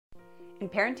In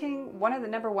parenting, one of the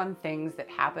number one things that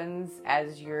happens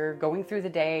as you're going through the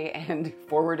day and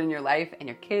forward in your life and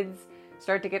your kids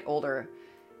start to get older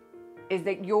is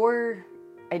that your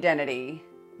identity,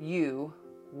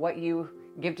 what you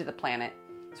give to the planet,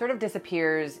 sort of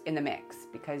disappears in the mix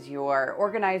because you're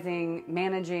organizing,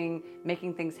 managing,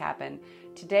 making things happen.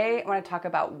 Today, I want to talk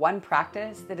about one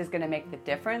practice that is going to make the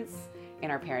difference in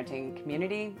our parenting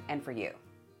community and for you.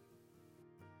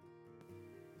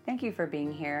 Thank you for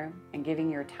being here and giving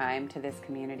your time to this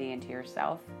community and to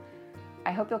yourself.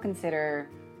 I hope you'll consider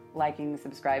liking,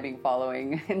 subscribing,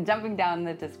 following, and jumping down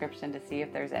the description to see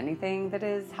if there's anything that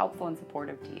is helpful and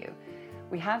supportive to you.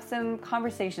 We have some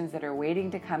conversations that are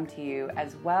waiting to come to you,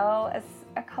 as well as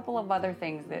a couple of other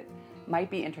things that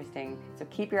might be interesting. So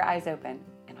keep your eyes open,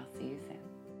 and I'll see you soon.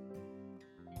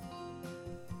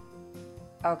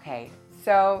 Okay,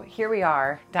 so here we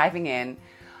are, diving in.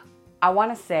 I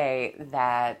want to say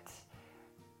that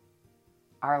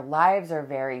our lives are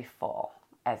very full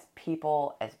as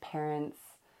people, as parents,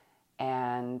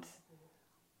 and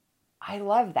I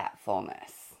love that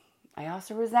fullness. I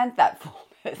also resent that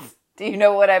fullness. Do you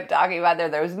know what I'm talking about? There are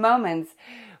those moments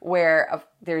where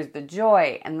there's the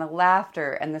joy and the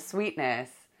laughter and the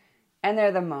sweetness, and there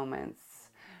are the moments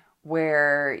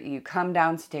where you come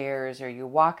downstairs or you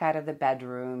walk out of the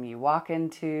bedroom, you walk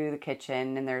into the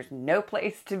kitchen and there's no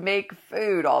place to make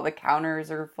food. All the counters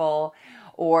are full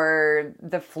or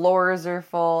the floors are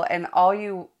full, and all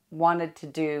you wanted to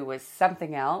do was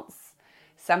something else,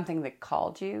 something that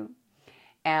called you.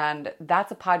 And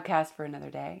that's a podcast for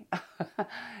another day.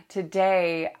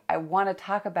 Today, I want to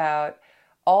talk about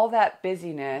all that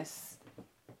busyness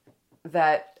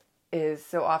that is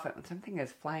so often, something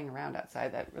is flying around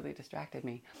outside that really distracted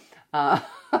me.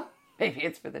 Maybe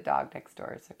it's for the dog next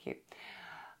door. It's so cute.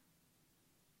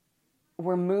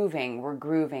 We're moving, we're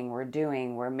grooving, we're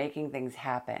doing, we're making things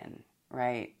happen,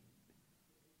 right?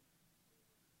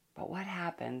 But what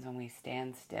happens when we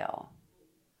stand still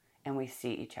and we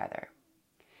see each other?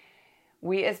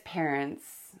 We as parents,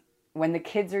 when the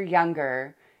kids are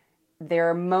younger,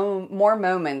 there are more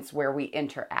moments where we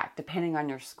interact, depending on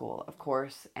your school, of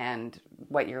course, and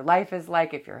what your life is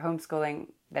like. If you're homeschooling,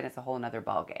 then it's a whole nother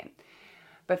ballgame.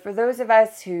 But for those of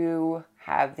us who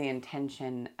have the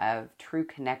intention of true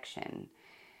connection,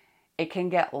 it can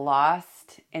get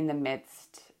lost in the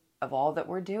midst of all that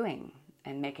we're doing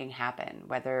and making happen.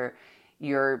 Whether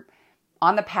you're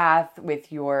on the path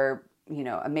with your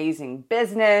amazing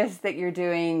business that you're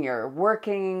doing, you're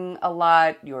working a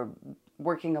lot, you're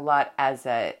working a lot as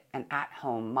an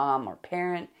at-home mom or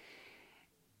parent,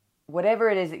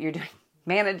 whatever it is that you're doing,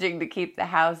 managing to keep the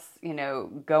house,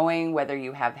 going, whether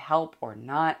you have help or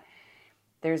not,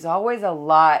 there's always a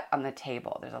lot on the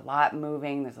table. There's a lot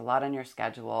moving. There's a lot on your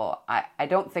schedule. I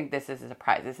don't think this is a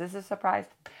surprise. Is this a surprise?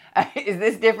 Is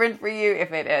this different for you?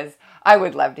 If it is, I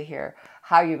would love to hear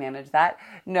how you manage that.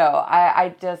 No,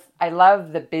 I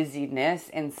love the busyness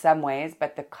in some ways,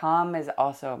 but the calm is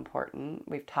also important.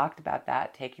 We've talked about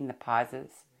that, taking the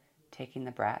pauses, taking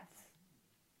the breaths.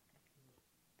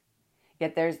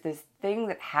 Yet there's this thing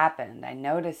that happened. I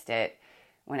noticed it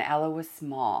when Ella was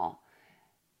small,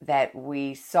 that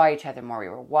we saw each other more. We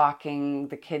were walking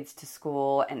the kids to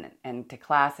school and to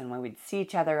class, and we would see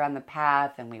each other on the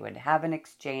path and we would have an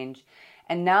exchange.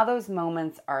 And now those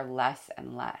moments are less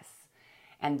and less.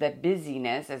 And the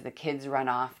busyness as the kids run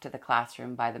off to the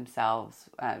classroom by themselves,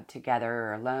 together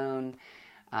or alone,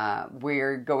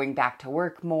 we're going back to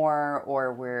work more,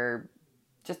 or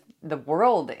the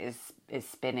world is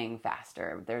spinning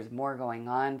faster. There's more going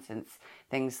on since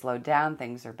things slowed down,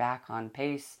 things are back on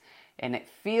pace. And it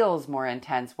feels more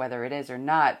intense, whether it is or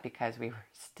not, because we were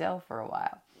still for a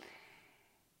while.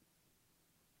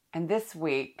 And this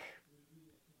week,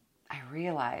 I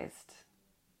realized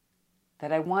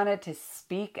that I wanted to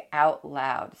speak out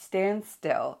loud, stand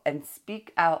still and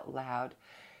speak out loud,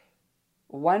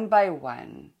 one by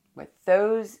one, with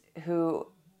those who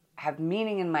have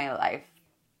meaning in my life,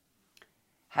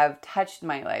 have touched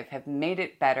my life, have made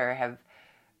it better,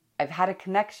 I've had a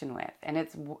connection with, and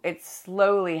it's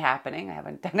slowly happening. I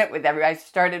haven't done it with everybody. I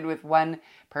started with one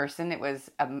person. It was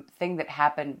a thing that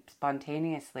happened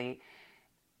spontaneously,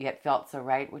 yet felt so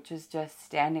right, which is just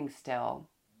standing still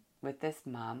with this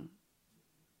mom.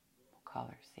 We'll call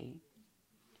her C.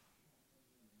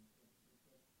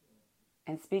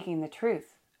 And speaking the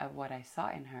truth of what I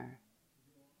saw in her.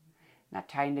 Not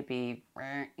trying to be,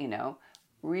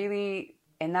 really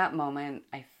in that moment,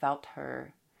 I felt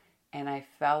her. And I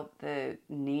felt the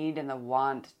need and the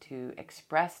want to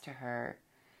express to her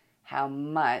how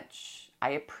much I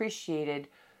appreciated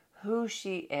who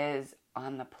she is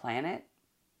on the planet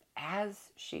as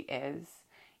she is,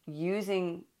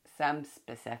 using some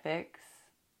specifics,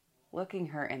 looking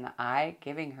her in the eye,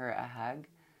 giving her a hug,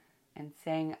 and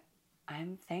saying,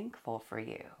 I'm thankful for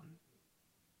you.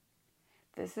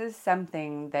 This is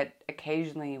something that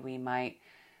occasionally we might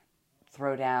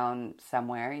throw down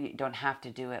somewhere. You don't have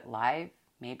to do it live.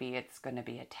 Maybe it's going to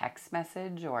be a text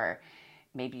message, or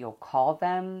maybe you'll call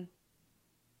them,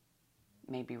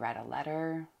 maybe write a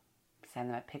letter, send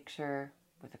them a picture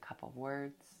with a couple of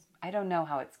words. I don't know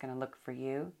how it's going to look for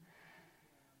you.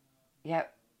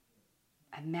 Yet,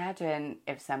 imagine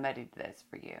if somebody did this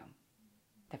for you.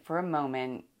 That for a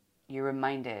moment, you're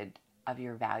reminded of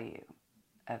your value,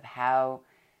 of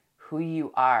who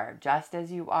you are, just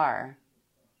as you are,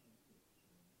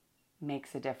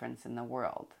 makes a difference in the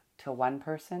world. To one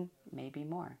person, maybe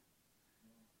more.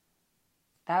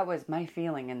 That was my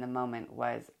feeling in the moment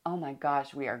was, oh my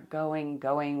gosh, we are going.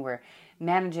 We're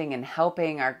managing and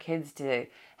helping our kids to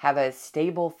have a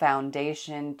stable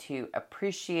foundation, to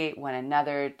appreciate one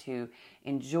another, to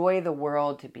enjoy the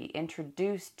world, to be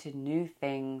introduced to new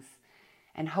things.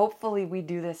 And hopefully we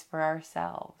do this for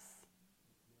ourselves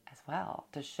as well,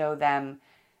 to show them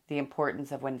the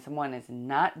importance of when someone is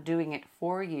not doing it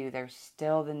for you, there's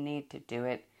still the need to do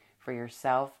it for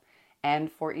yourself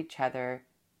and for each other.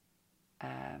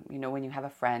 When you have a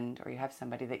friend or you have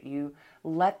somebody, that you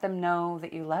let them know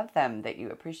that you love them, that you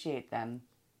appreciate them,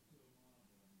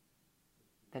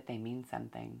 that they mean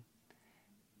something.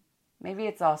 Maybe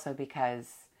it's also because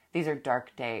these are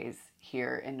dark days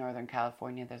here in Northern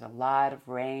California. There's a lot of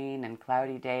rain and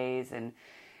cloudy days and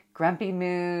grumpy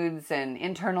moods and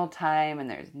internal time, and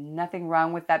there's nothing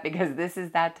wrong with that because this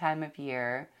is that time of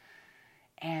year.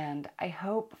 And I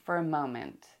hope for a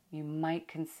moment you might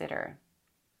consider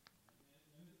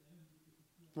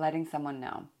letting someone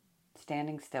know,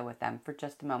 standing still with them for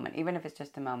just a moment, even if it's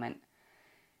just a moment,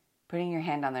 putting your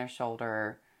hand on their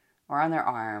shoulder or on their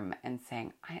arm and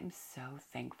saying, I am so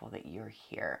thankful that you're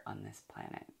here on this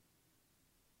planet.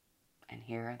 And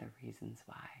here are the reasons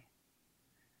why.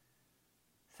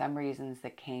 Some reasons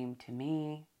that came to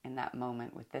me in that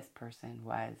moment with this person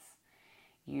was,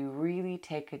 you really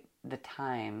take the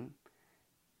time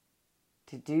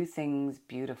to do things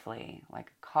beautifully,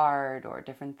 like a card or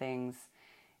different things,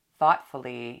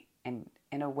 thoughtfully and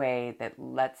in a way that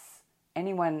lets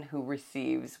anyone who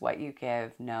receives what you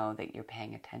give know that you're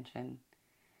paying attention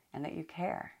and that you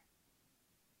care.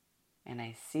 And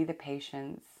I see the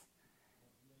patience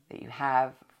that you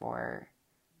have for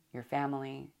your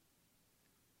family,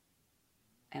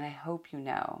 and I hope you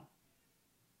know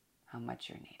how much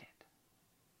you're needed.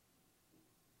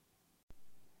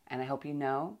 And I hope you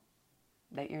know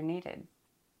that you're needed,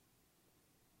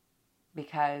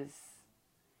 because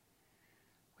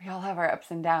we all have our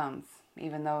ups and downs,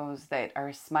 even those that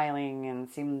are smiling and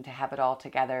seem to have it all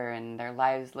together and their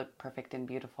lives look perfect and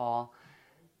beautiful.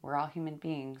 We're all human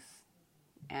beings,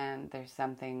 and there's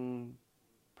something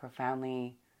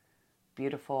profoundly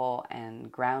beautiful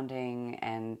and grounding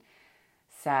and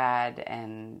sad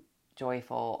and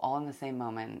joyful all in the same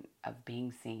moment of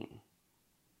being seen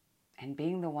and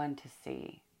being the one to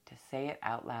see, to say it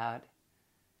out loud,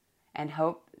 and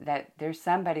hope that there's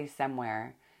somebody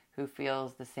somewhere who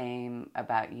feels the same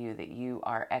about you, that you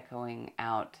are echoing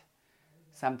out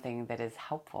something that is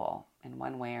helpful in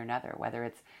one way or another, whether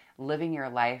it's living your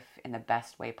life in the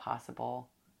best way possible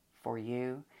for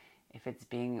you, if it's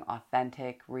being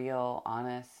authentic, real,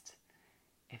 honest,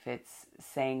 if it's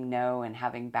saying no and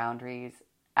having boundaries.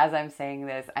 As I'm saying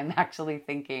this, I'm actually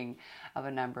thinking of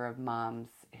a number of moms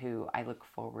who I look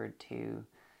forward to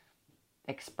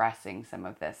expressing some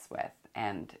of this with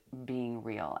and being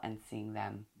real and seeing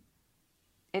them.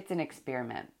 It's an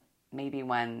experiment, maybe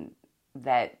one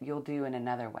that you'll do in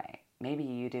another way. Maybe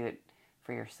you do it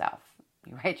for yourself.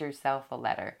 You write yourself a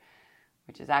letter,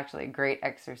 which is actually a great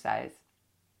exercise,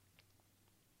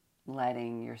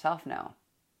 letting yourself know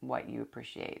what you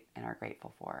appreciate and are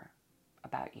grateful for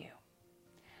about you.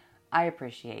 I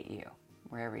appreciate you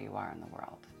wherever you are in the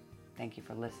world. Thank you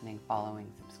for listening,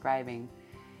 following, subscribing,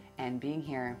 and being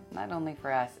here, not only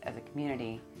for us as a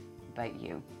community, but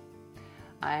you.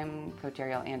 I'm Coach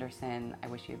Ariel Anderson. I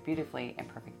wish you a beautifully and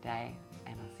perfect day,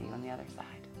 and I'll see you on the other side.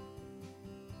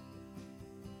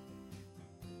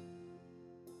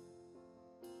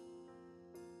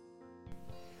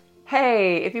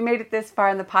 Hey, if you made it this far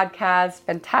in the podcast,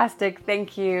 fantastic.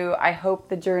 Thank you. I hope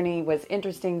the journey was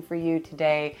interesting for you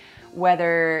today,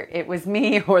 whether it was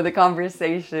me or the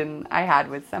conversation I had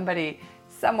with somebody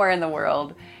somewhere in the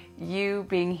world. You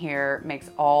being here makes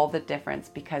all the difference,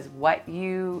 because what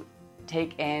you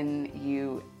take in,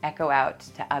 you echo out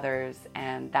to others,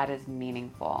 and that is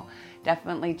meaningful.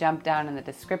 Definitely jump down in the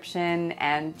description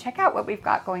and check out what we've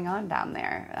got going on down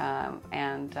there,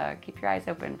 and keep your eyes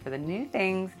open for the new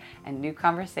things and new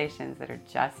conversations that are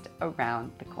just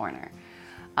around the corner.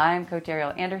 I'm Coach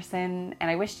Ariel Anderson, and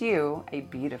I wish you a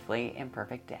beautifully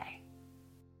imperfect day.